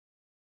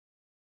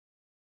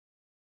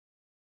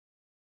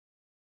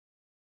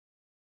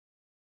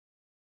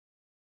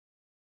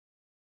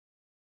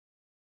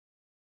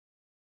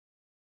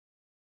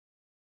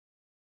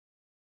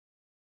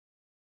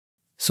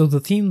So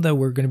the theme that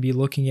we're going to be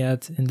looking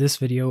at in this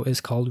video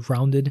is called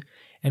Rounded,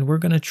 and we're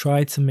going to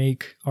try to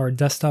make our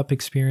desktop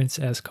experience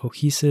as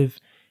cohesive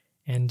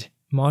and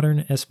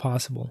modern as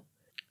possible.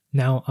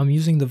 Now, I'm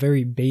using the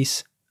very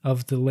base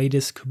of the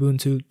latest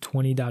Kubuntu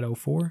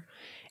 20.04,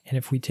 and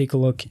if we take a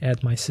look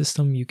at my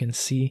system, you can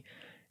see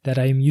that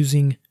I am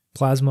using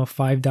Plasma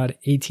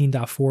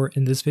 5.18.4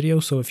 in this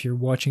video, so if you're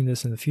watching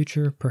this in the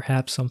future,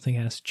 perhaps something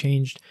has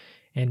changed,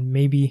 and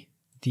maybe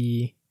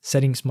the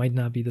settings might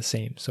not be the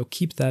same, so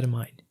keep that in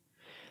mind.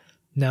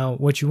 Now,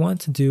 what you want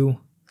to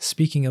do,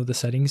 speaking of the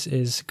settings,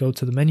 is go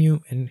to the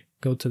menu and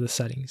go to the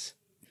settings.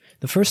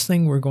 The first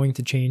thing we're going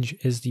to change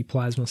is the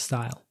Plasma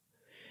style.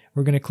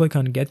 We're going to click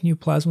on Get New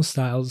Plasma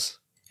Styles,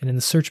 and in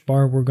the search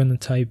bar, we're going to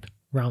type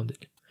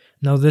Rounded.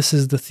 Now, this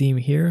is the theme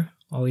here.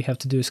 All you have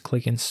to do is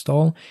click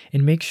Install,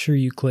 and make sure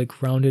you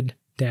click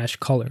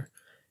Rounded-Color,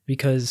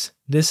 because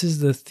this is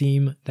the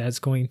theme that's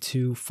going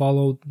to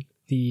follow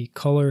the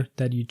color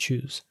that you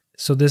choose.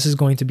 So this is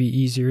going to be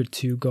easier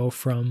to go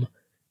from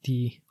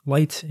the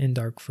light and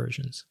dark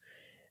versions.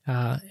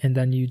 And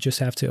then you just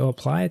have to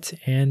apply it,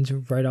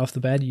 and right off the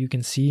bat you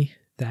can see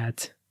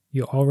that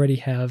you already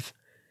have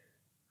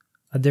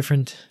a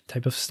different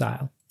type of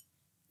style.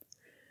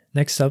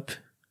 Next up,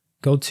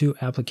 go to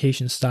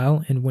Application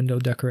Style and Window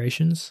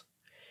Decorations,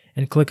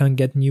 and click on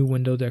Get New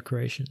Window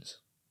Decorations.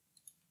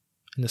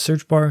 In the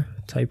search bar,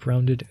 type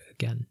Rounded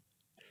again.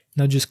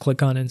 Now just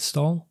click on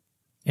Install.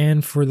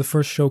 And for the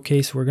first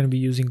showcase, we're going to be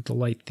using the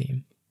light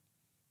theme.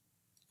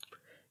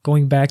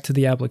 Going back to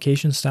the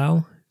application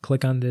style,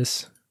 click on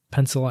this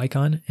pencil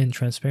icon in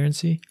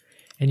transparency,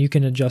 and you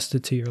can adjust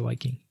it to your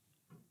liking.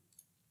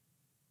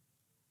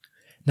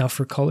 Now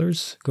for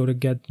colors, go to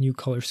Get New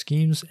Color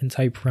Schemes and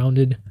type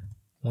Rounded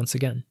once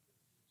again.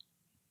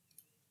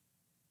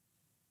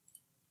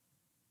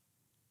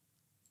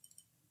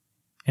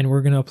 And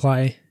we're going to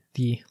apply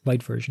the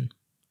light version.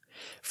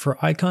 For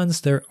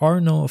icons, there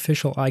are no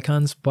official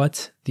icons,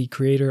 but the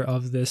creator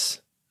of this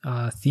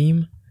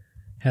theme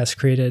has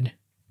created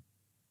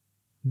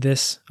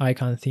this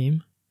icon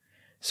theme.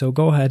 So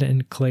go ahead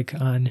and click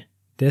on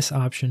this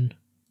option.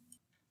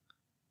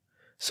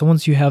 So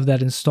once you have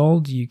that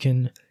installed, you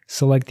can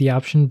select the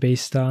option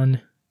based on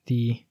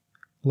the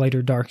light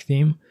or dark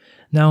theme.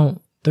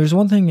 Now, there's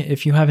one thing,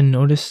 if you haven't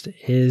noticed,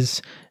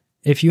 is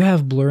if you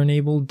have blur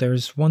enabled,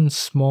 there's one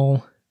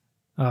small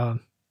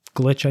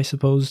glitch, I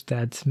suppose,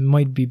 that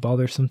might be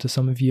bothersome to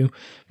some of you.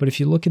 But if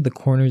you look at the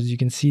corners, you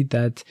can see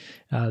that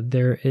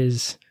there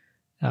is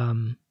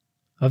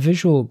a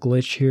visual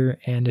glitch here,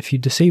 and if you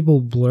disable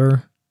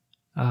blur,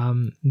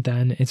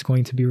 then it's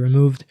going to be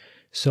removed.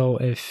 So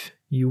if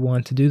you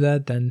want to do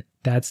that, then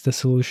that's the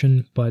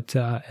solution. But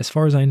as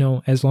far as I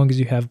know, as long as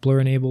you have blur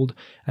enabled,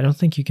 I don't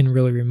think you can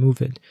really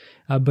remove it.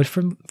 But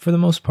for the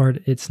most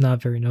part, it's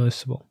not very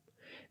noticeable.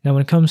 Now,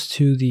 when it comes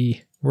to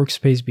the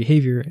workspace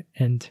behavior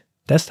and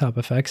desktop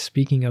effects,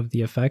 speaking of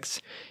the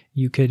effects,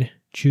 you could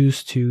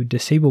choose to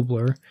disable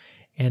blur,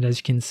 and as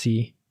you can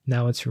see,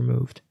 now it's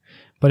removed.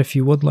 But if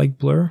you would like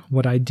blur,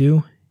 what I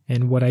do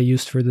and what I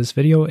used for this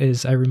video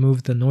is I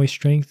removed the noise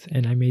strength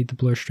and I made the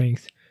blur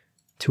strength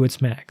to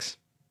its max.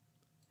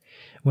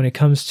 When it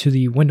comes to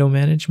the window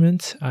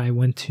management, I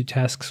went to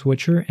Task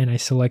Switcher and I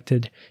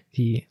selected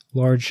the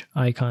large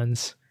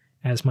icons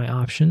as my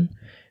option.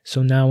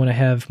 So now when I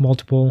have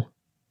multiple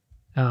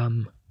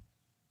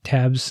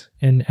tabs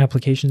and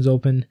applications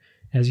open,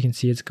 as you can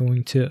see, it's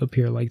going to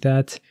appear like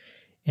that.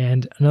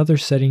 And another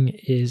setting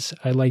is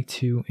I like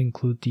to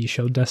include the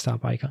Show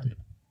Desktop icon.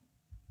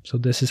 So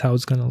this is how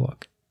it's going to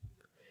look.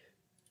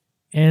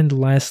 And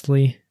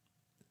lastly,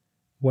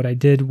 what I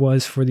did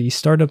was for the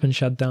startup and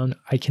shutdown,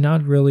 I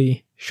cannot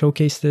really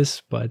showcase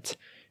this, but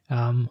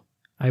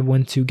I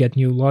went to Get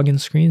New Login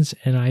Screens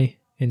and I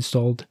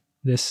installed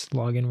this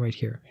login right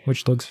here,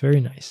 which looks very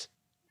nice.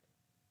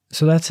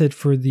 So that's it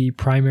for the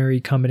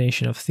primary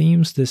combination of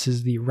themes. This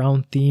is the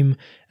round theme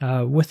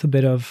with a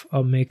bit of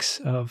a mix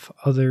of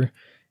other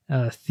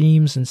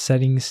themes and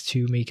settings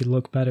to make it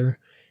look better.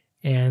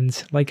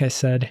 And like I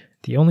said,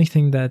 the only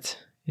thing that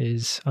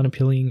is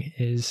unappealing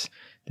is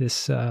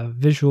this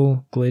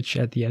visual glitch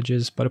at the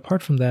edges. But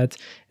apart from that,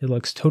 it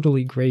looks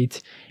totally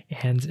great.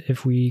 And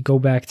if we go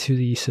back to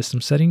the system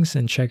settings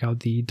and check out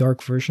the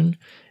dark version,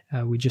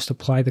 we just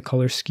apply the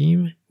color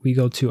scheme. We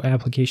go to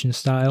Application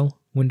Style,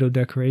 Window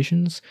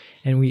Decorations,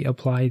 and we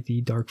apply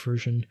the dark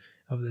version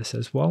of this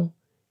as well.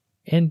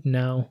 And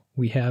now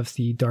we have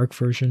the dark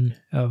version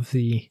of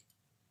the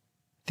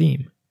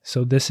theme.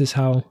 So this is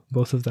how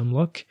both of them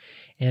look.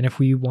 And if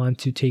we want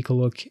to take a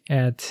look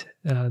at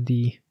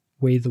the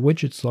way the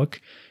widgets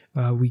look,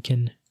 we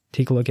can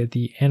take a look at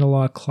the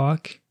analog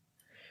clock,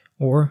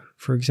 or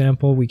for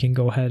example, we can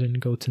go ahead and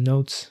go to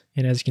Notes.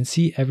 And as you can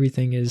see,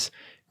 everything is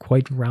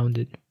quite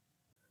rounded.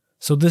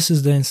 So this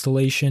is the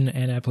installation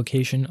and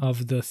application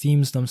of the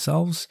themes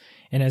themselves,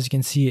 and as you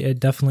can see, it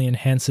definitely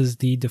enhances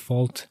the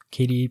default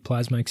KDE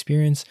Plasma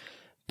experience.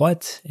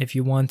 But if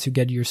you want to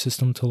get your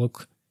system to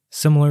look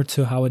similar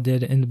to how it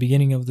did in the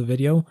beginning of the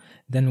video,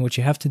 then what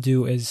you have to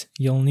do is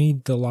you'll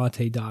need the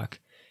latte dock.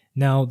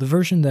 Now, the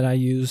version that I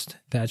used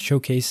that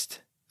showcased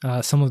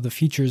some of the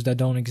features that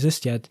don't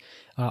exist yet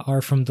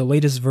are from the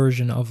latest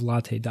version of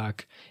Latte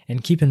Dock.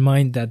 And keep in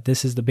mind that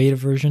this is the beta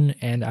version,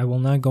 and I will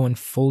not go in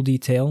full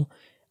detail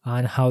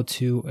on how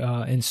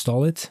to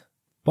install it.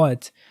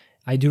 But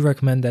I do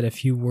recommend that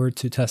if you were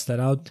to test that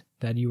out,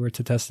 that you were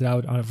to test it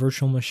out on a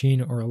virtual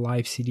machine or a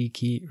live CD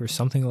key or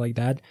something like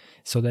that,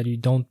 so that you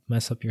don't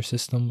mess up your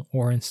system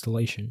or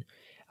installation.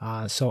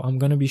 So I'm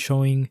going to be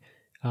showing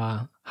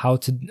how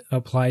to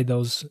apply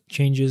those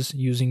changes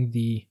using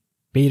the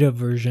beta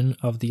version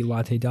of the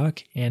Latte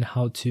Dock, and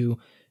how to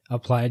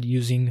apply it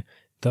using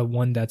the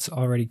one that's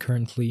already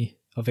currently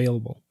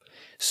available.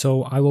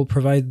 So I will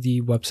provide the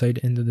website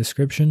in the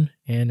description,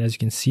 and as you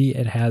can see,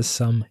 it has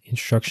some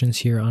instructions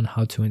here on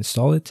how to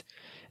install it.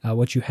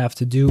 What you have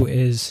to do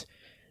is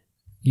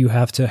you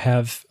have to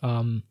have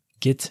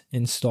git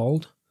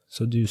installed.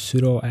 So do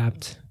sudo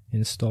apt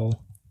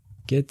install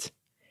git.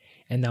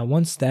 And now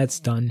once that's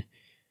done,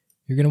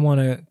 you're going to want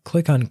to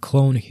click on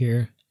clone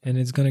here, and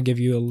it's going to give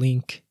you a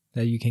link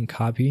that you can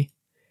copy.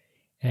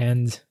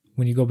 And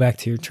when you go back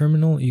to your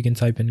terminal, you can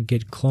type in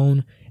git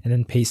clone and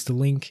then paste the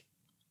link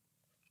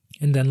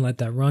and then let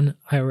that run.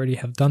 I already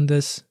have done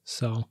this,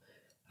 so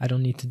I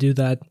don't need to do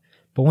that.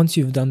 But once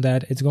you've done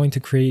that, it's going to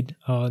create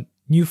a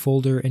new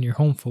folder in your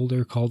home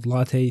folder called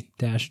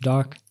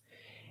latte-dock.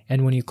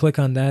 And when you click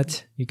on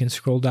that, you can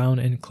scroll down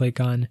and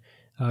click on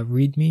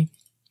README.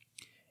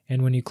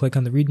 And when you click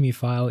on the README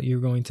file,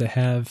 you're going to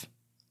have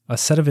a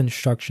set of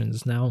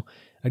instructions. Now,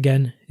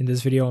 again, in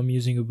this video, I'm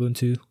using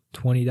Ubuntu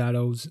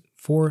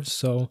 20.04,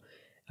 so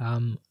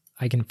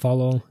I can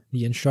follow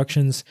the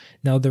instructions.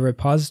 Now, the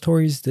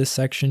repositories, this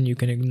section, you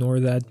can ignore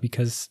that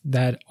because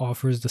that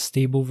offers the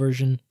stable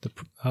version,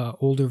 the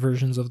older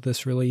versions of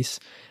this release.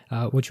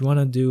 What you want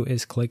to do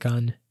is click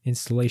on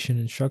installation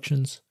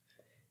instructions,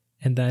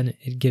 and then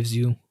it gives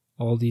you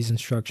all these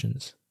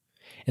instructions.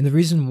 And the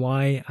reason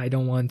why I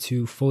don't want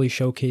to fully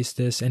showcase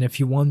this, and if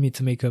you want me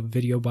to make a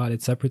video about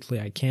it separately,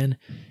 I can,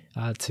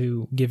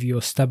 to give you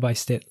a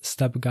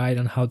step-by-step guide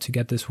on how to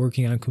get this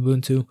working on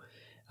Kubuntu.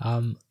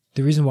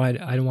 The reason why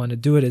I don't want to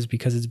do it is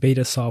because it's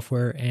beta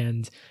software,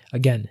 and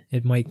again,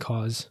 it might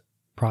cause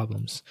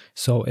problems.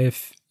 So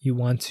if you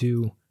want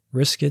to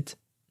risk it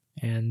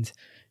and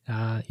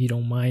you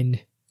don't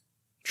mind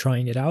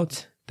trying it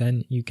out,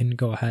 then you can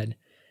go ahead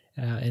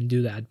and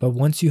do that. But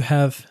once you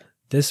have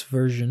this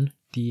version,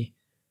 the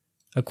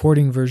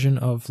according version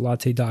of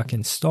Latte Dock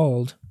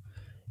installed,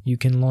 you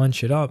can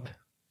launch it up,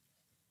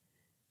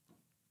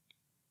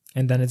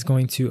 and then it's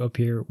going to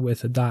appear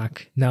with a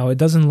dock. Now, it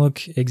doesn't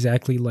look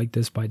exactly like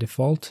this by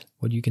default.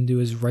 What you can do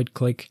is right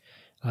click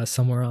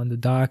somewhere on the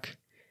dock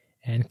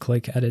and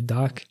click edit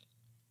dock.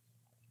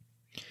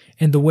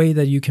 And the way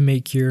that you can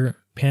make your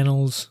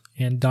panels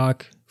and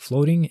dock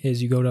floating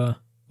is you go to,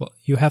 well,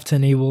 you have to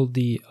enable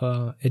the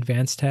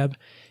advanced tab.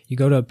 You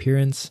go to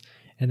appearance,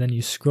 and then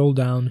you scroll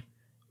down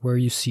where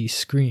you see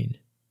screen,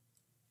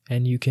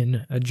 and you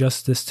can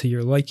adjust this to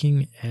your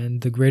liking,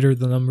 and the greater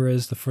the number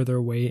is, the further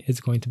away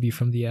it's going to be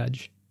from the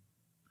edge.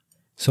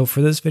 So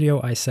for this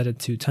video, I set it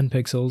to 10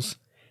 pixels.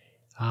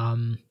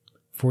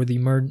 For the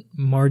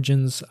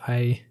margins,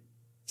 I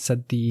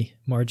set the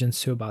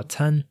margins to about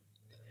 10.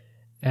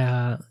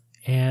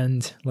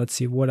 And let's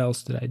see, what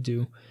else did I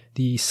do?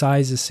 The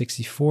size is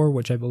 64,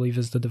 which I believe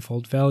is the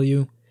default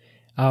value.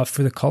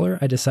 For the color,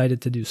 I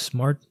decided to do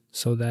smart,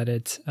 so that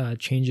it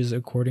changes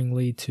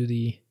accordingly to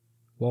the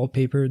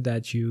wallpaper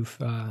that you've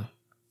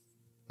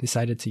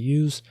decided to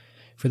use.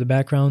 For the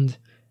background,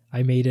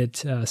 I made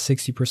it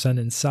 60%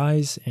 in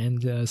size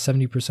and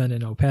 70%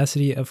 in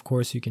opacity. Of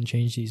course, you can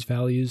change these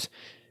values,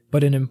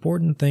 but an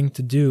important thing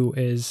to do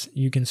is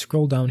you can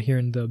scroll down here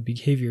in the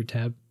behavior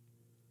tab,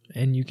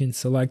 and you can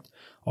select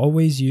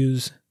always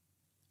use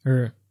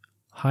or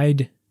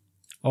hide.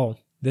 Oh,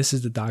 this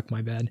is the dock,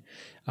 my bad.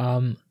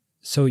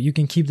 So you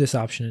can keep this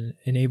option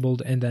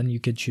enabled, and then you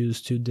could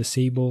choose to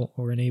disable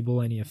or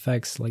enable any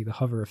effects like the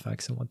hover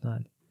effects and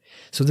whatnot.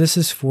 So this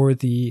is for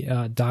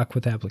the dock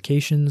with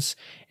applications,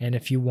 and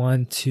if you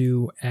want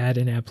to add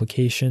an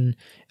application,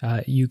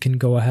 you can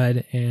go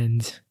ahead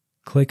and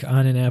click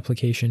on an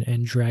application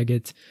and drag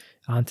it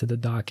onto the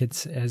dock.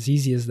 It's as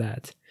easy as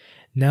that.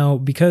 Now,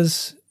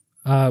 because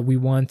we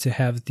want to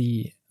have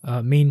the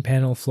main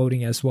panel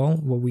floating as well,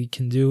 what we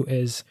can do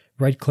is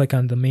right click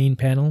on the main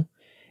panel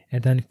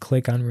and then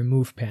click on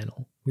remove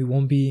panel. We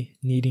won't be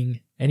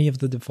needing any of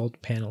the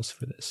default panels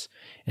for this.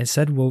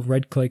 Instead, we'll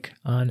right click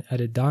on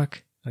edit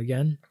dock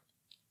again,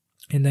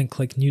 and then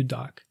click new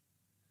dock.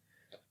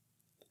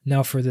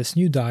 Now for this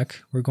new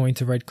dock, we're going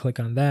to right click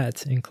on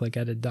that and click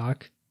edit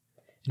dock,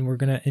 and we're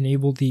going to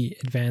enable the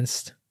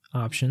advanced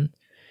option.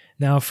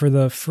 Now for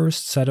the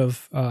first set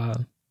of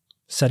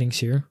settings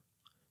here,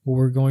 what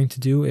we're going to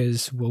do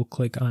is we'll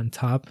click on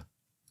top,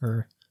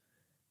 or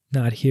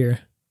not here,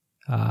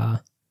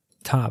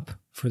 top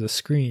for the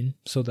screen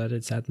so that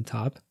it's at the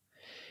top.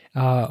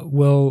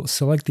 We'll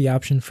select the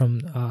option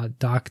from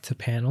dock to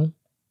panel,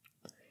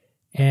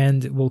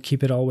 and we'll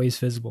keep it always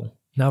visible.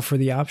 Now for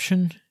the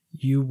option,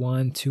 you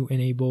want to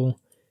enable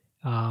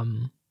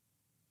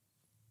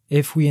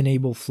if we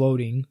enable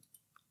floating,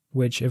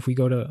 which if we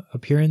go to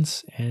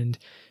appearance and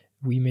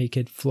we make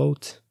it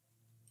float,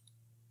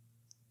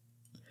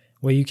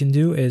 what you can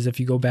do is if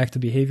you go back to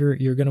behavior,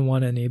 you're going to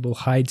want to enable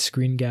hide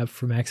screen gap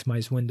for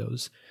maximize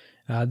windows.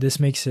 This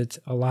makes it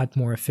a lot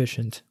more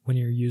efficient when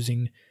you're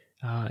using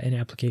an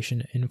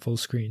application in full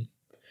screen.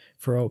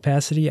 For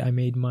opacity, I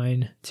made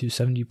mine to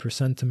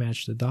 70% to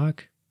match the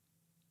dock.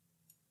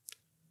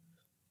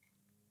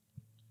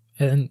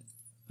 And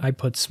I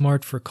put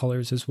smart for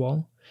colors as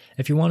well.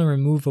 If you want to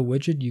remove a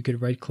widget, you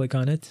could right click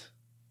on it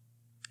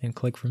and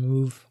click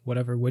remove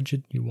whatever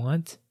widget you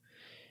want.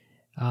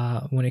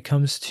 When it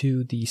comes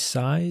to the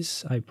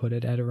size, I put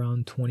it at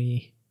around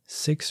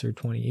 26 or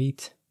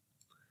 28.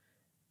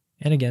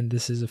 And again,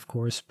 this is of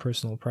course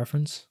personal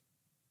preference.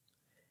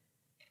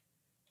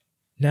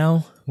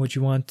 Now, what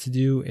you want to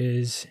do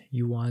is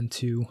you want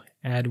to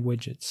add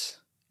widgets.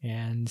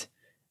 And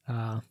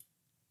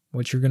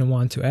what you're going to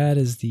want to add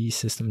is the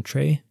system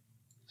tray.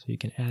 So you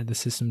can add the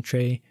system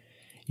tray.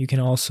 You can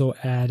also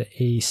add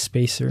a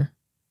spacer.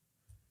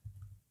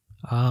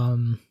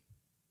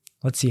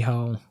 Let's see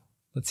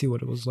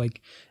what it was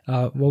like.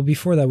 Well,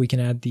 before that, we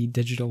can add the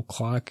digital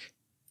clock,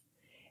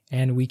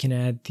 and we can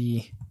add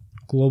the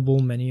global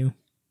menu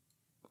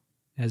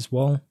as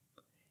well,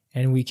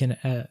 and we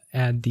can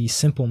add the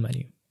simple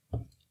menu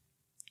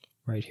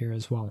right here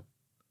as well.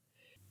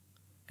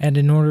 And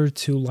in order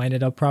to line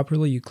it up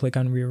properly, you click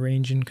on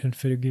rearrange and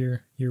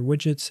configure your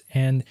widgets,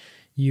 and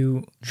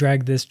you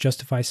drag this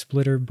justify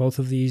splitter, both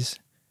of these,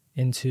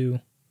 into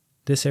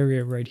this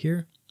area right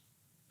here.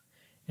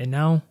 And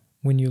now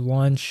when you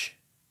launch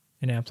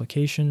an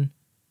application,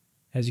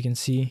 as you can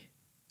see,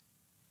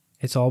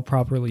 it's all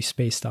properly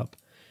spaced up.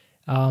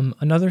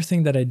 Another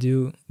thing that I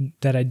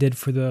did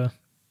for the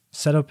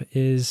setup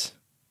is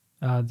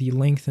the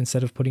length.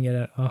 Instead of putting it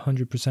at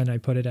 100%, I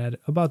put it at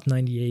about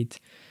 98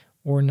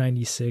 or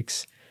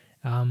 96.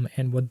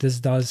 And what this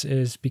does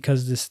is,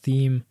 because this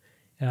theme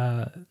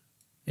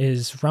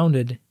is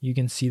rounded, you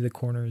can see the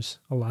corners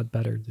a lot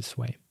better this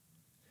way.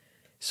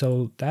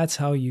 So that's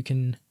how you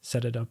can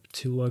set it up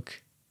to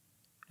look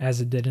as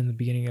it did in the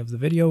beginning of the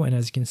video. And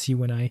as you can see,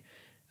 when I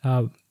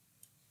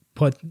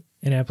put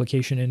an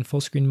application in full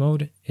screen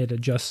mode, it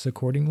adjusts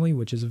accordingly,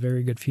 which is a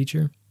very good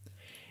feature.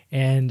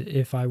 And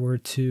if I were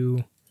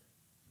to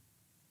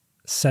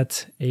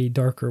set a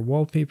darker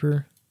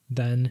wallpaper,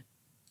 then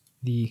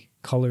the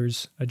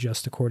colors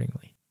adjust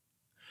accordingly.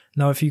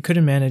 Now, if you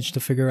couldn't manage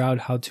to figure out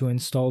how to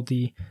install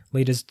the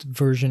latest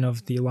version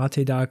of the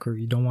Latte dock, or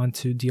you don't want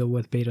to deal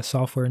with beta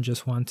software and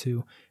just want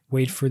to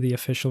wait for the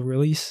official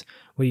release,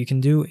 what you can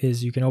do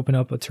is you can open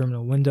up a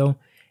terminal window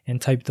and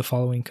type the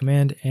following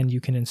command, and you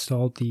can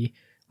install the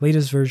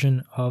latest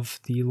version of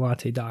the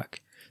Latte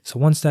dock. So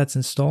once that's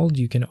installed,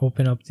 you can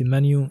open up the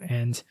menu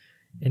and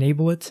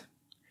enable it.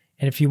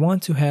 And if you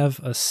want to have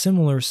a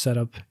similar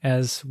setup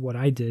as what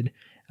I did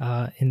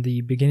in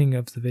the beginning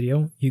of the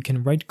video, you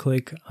can right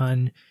click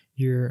on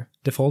your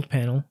default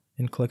panel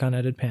and click on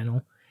edit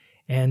panel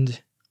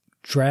and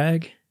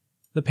drag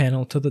the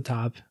panel to the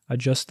top,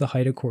 adjust the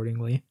height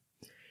accordingly.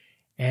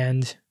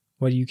 And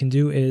what you can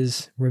do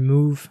is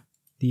remove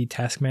the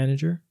task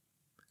manager.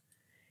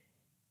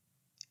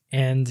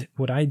 And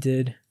what I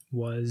did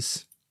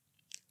was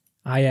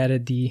I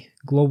added the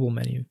global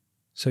menu.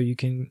 So you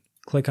can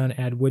click on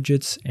add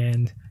widgets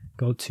and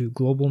go to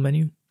global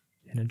menu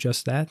and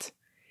adjust that.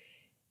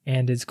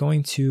 And it's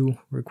going to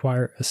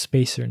require a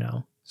spacer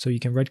now. So you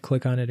can right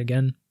click on it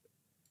again,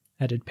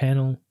 edit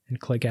panel, and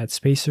click add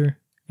spacer,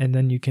 and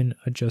then you can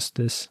adjust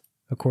this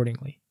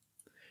accordingly.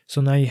 So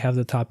now you have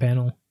the top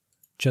panel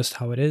just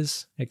how it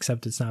is,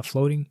 except it's not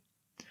floating.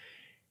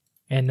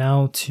 And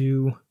now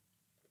to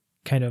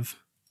kind of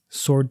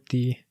sort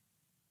the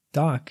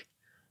dock,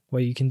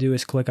 what you can do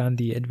is click on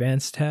the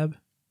advanced tab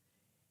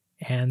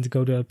and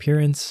go to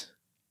appearance.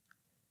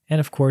 And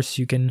of course,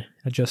 you can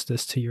adjust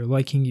this to your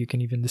liking. You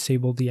can even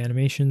disable the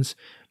animations.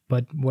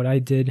 But what I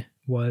did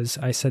was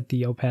I set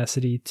the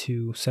opacity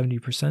to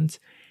 70%,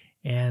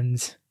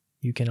 and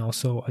you can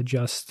also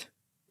adjust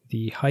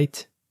the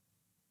height.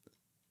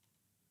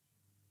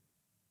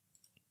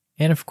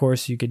 And of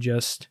course, you could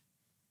just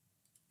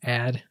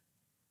add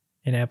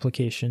an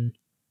application,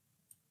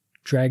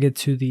 drag it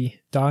to the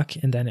dock,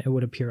 and then it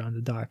would appear on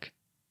the dock.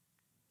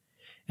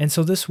 And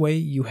so this way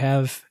you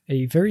have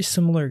a very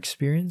similar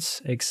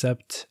experience,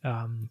 except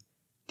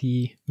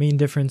the main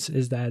difference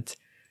is that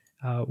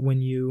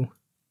when you...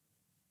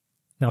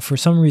 Now, for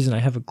some reason, I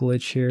have a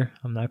glitch here.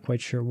 I'm not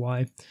quite sure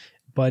why.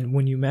 But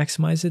when you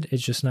maximize it,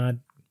 it's just not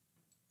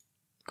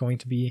going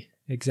to be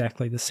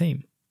exactly the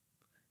same.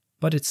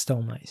 But it's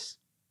still nice.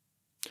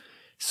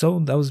 So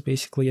that was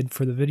basically it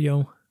for the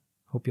video.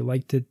 Hope you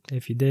liked it.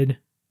 If you did,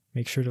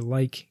 make sure to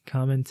like,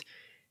 comment.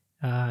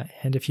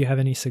 And if you have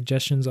any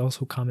suggestions,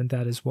 also comment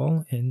that as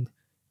well. And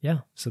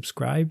yeah,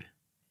 subscribe.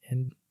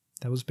 And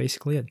that was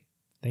basically it.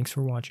 Thanks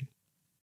for watching.